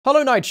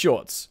Hollow Knight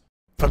shorts.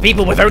 For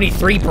people with only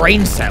 3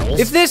 brain cells.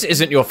 If this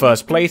isn't your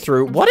first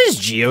playthrough, what is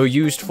Geo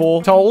used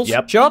for? Tolls?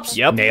 Yep. Shops?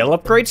 Yep. Nail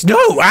upgrades?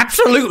 No,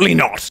 absolutely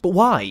not. But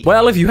why?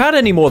 Well, if you had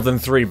any more than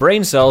 3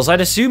 brain cells,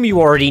 I'd assume you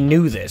already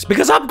knew this,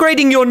 because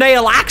upgrading your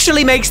nail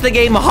actually makes the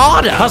game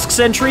harder! Husk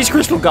Sentries,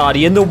 Crystal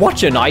Guardian, the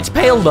Watcher Knights,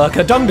 Pale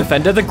Lurker, Dung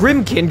Defender, the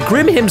Grimkin,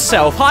 Grim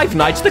himself, Hive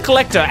Knights, the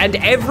Collector, and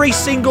every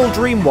single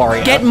Dream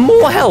Warrior get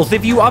more health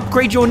if you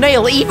upgrade your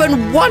nail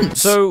even once!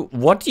 So,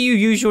 what do you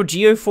use your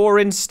Geo for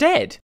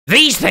instead?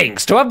 These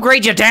things to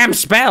upgrade your damn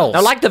spells.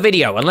 Now, like the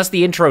video, unless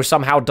the intro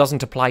somehow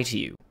doesn't apply to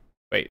you.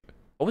 Wait,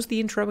 what was the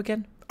intro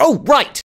again? Oh, right!